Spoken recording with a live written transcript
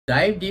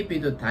Dive deep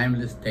into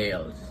timeless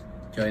tales.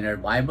 Join our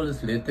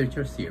Bible's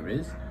Literature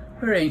series,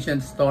 where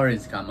ancient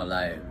stories come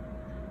alive.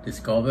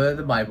 Discover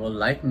the Bible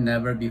like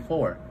never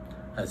before,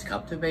 as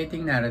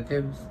captivating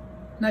narratives,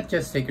 not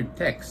just sacred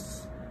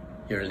texts.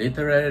 Your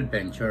literary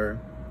adventure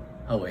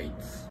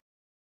awaits.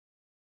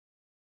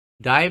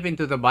 Dive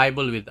into the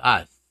Bible with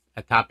us,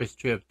 a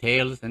tapestry of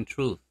tales and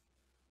truth,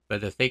 where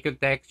the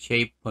sacred texts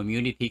shape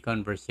community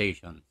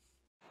conversations.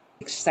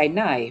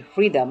 Sinai,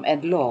 freedom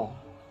and law.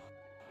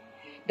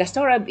 The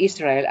story of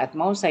Israel at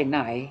Mount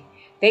Sinai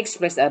takes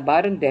place in a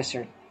barren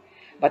desert,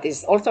 but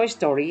is also a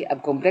story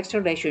of complex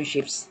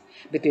relationships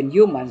between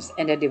humans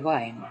and the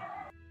divine.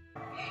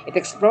 It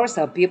explores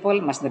how people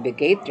must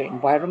navigate their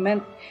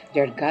environment,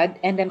 their God,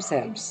 and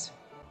themselves.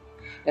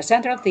 The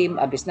central theme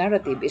of this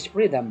narrative is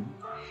freedom,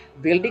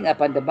 building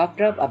upon the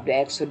backdrop of the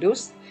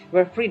Exodus,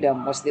 where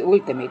freedom was the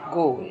ultimate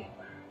goal.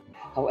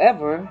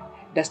 However,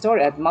 the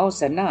story at Mount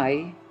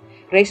Sinai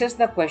raises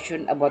the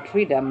question of what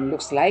freedom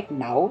looks like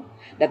now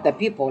that the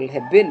people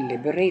have been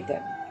liberated.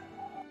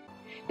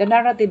 The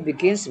narrative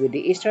begins with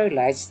the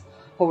Israelites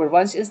who were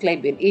once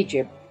enslaved in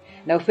Egypt,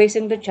 now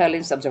facing the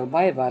challenge of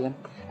survival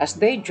as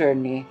they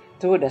journey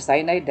through the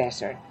Sinai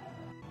desert.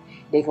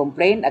 They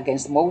complain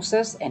against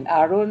Moses and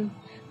Aaron,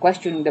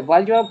 questioning the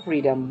value of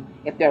freedom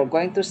if they are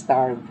going to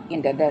starve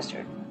in the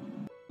desert.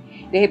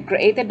 They have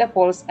created a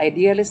false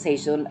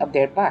idealization of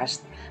their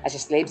past as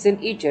slaves in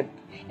Egypt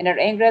and are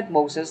angry at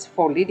Moses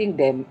for leading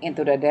them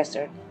into the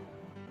desert.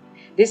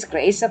 This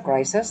creates a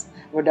crisis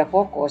where the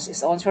focus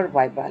is on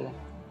survival,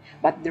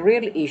 but the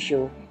real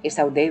issue is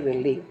how they will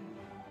live.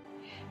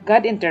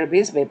 God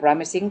intervenes by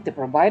promising to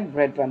provide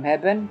bread from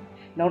heaven,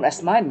 known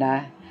as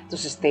manna, to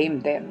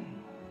sustain them.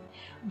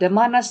 The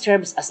manna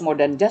serves as more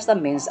than just a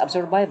means of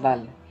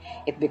survival.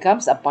 It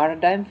becomes a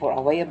paradigm for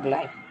a way of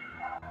life.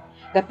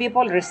 The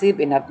people receive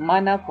enough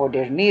manna for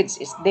their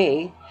needs each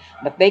day,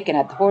 but they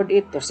cannot hoard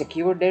it to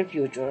secure their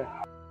future.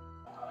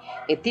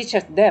 It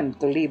teaches them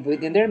to live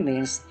within their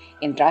means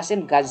and trust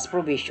in God's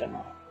provision.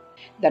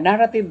 The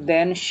narrative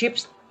then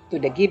shifts to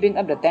the giving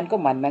of the Ten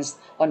Commandments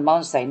on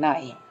Mount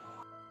Sinai.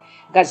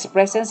 God's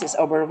presence is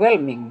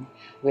overwhelming,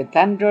 with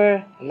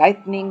thunder,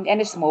 lightning,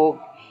 and smoke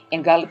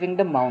engulfing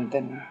the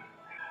mountain.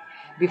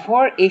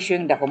 Before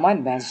issuing the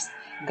commandments,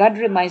 God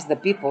reminds the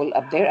people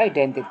of their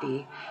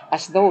identity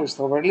as those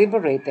who were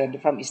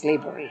liberated from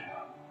slavery.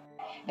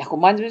 The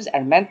commandments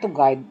are meant to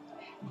guide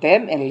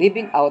them in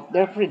living out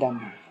their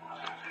freedom.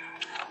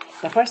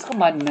 The first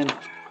commandment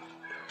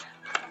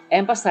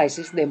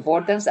emphasizes the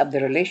importance of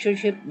the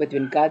relationship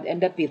between God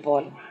and the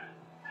people,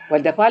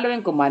 while the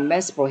following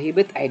commandments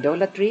prohibit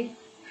idolatry,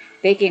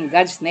 taking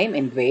God's name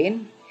in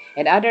vain,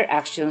 and other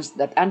actions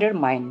that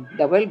undermine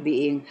the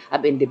well-being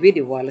of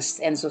individuals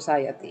and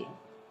society.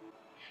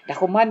 The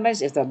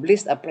commandments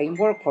establish a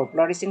framework for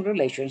flourishing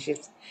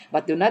relationships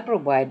but do not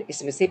provide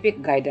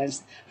specific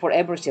guidance for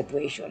every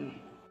situation.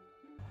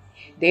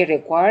 They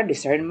require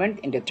discernment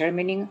in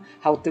determining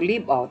how to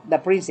live out the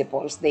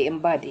principles they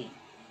embody.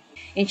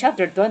 In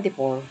chapter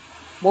 24,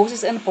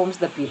 Moses informs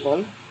the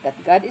people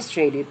that God is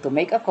ready to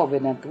make a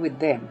covenant with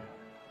them,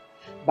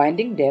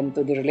 binding them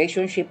to the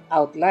relationship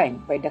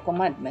outlined by the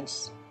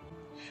commandments.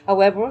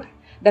 However,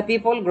 the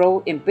people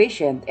grow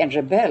impatient and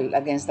rebel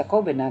against the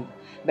covenant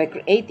by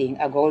creating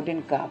a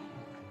golden calf.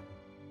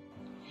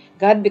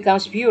 God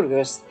becomes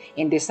furious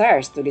and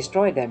desires to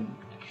destroy them,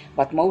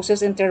 but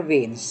Moses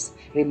intervenes,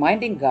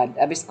 reminding God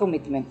of his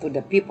commitment to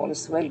the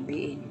people's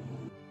well-being.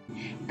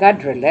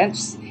 God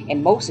relents,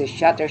 and Moses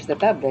shatters the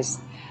tablets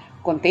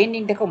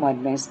containing the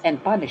commandments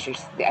and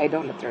punishes the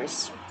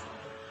idolaters.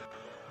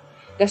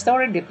 The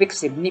story depicts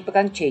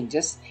significant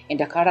changes in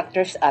the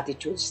characters'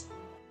 attitudes.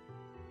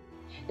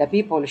 The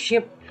people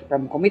shift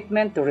from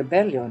commitment to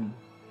rebellion.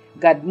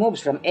 God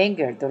moves from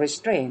anger to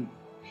restraint,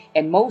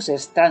 and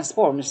Moses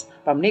transforms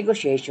from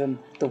negotiation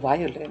to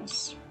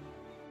violence.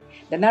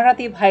 The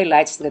narrative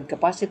highlights God's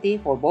capacity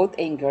for both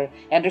anger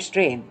and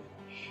restraint,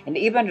 and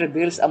even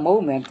reveals a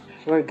moment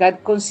where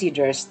God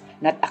considers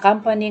not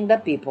accompanying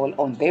the people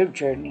on their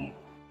journey.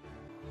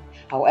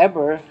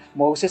 However,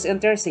 Moses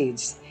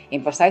intercedes,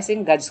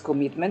 emphasizing God's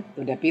commitment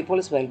to the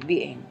people's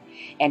well-being,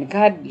 and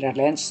God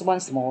relents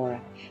once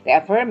more,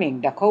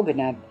 reaffirming the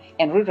covenant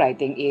and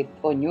rewriting it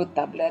on new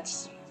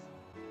tablets.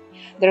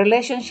 The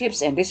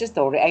relationships in this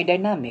story are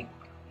dynamic,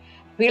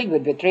 filled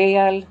with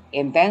betrayal,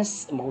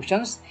 intense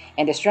emotions,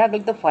 and the struggle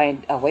to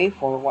find a way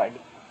forward.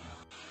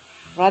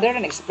 Rather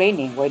than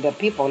explaining why the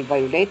people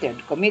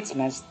violated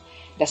commitments,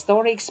 the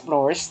story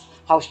explores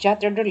how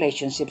shattered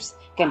relationships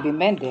can be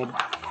mended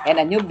and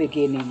a new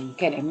beginning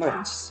can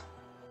emerge.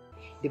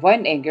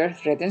 Divine anger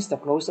threatens the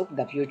close of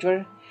the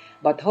future,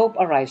 but hope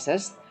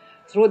arises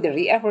through the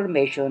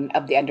reaffirmation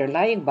of the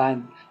underlying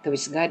bond to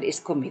which God is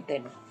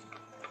committed.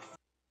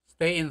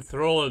 Stay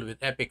enthralled with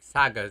epic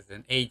sagas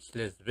and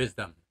ageless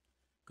wisdom.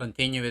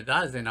 Continue with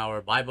us in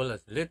our Bible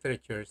as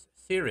Literatures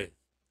series.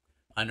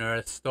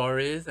 Unearth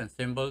stories and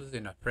symbols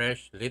in a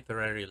fresh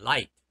literary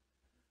light.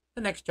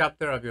 The next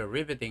chapter of your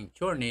riveting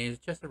journey is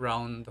just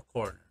around the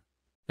corner.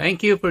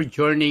 Thank you for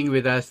journeying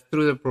with us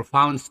through the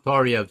profound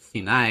story of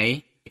Sinai,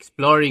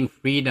 exploring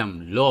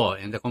freedom, law,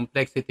 and the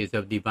complexities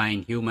of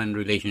divine-human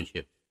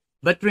relationships.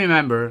 But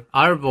remember,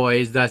 our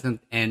voice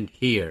doesn't end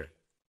here.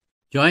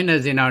 Join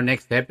us in our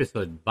next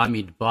episode,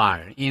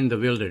 Bamidbar, in the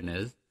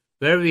Wilderness,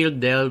 where we'll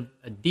delve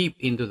deep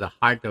into the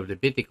heart of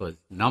Leviticus,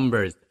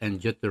 Numbers,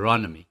 and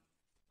Deuteronomy.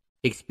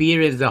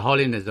 Experience the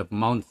holiness of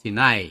Mount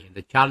Sinai,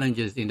 the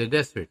challenges in the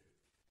desert,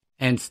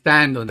 and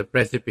stand on the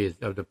precipice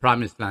of the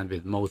Promised Land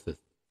with Moses.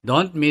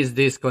 Don't miss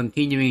this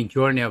continuing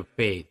journey of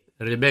faith,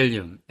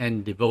 rebellion,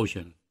 and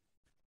devotion.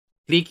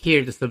 Click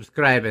here to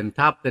subscribe and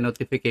tap the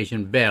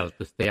notification bell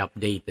to stay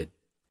updated.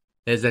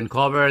 Let's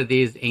uncover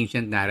these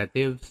ancient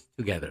narratives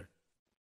together.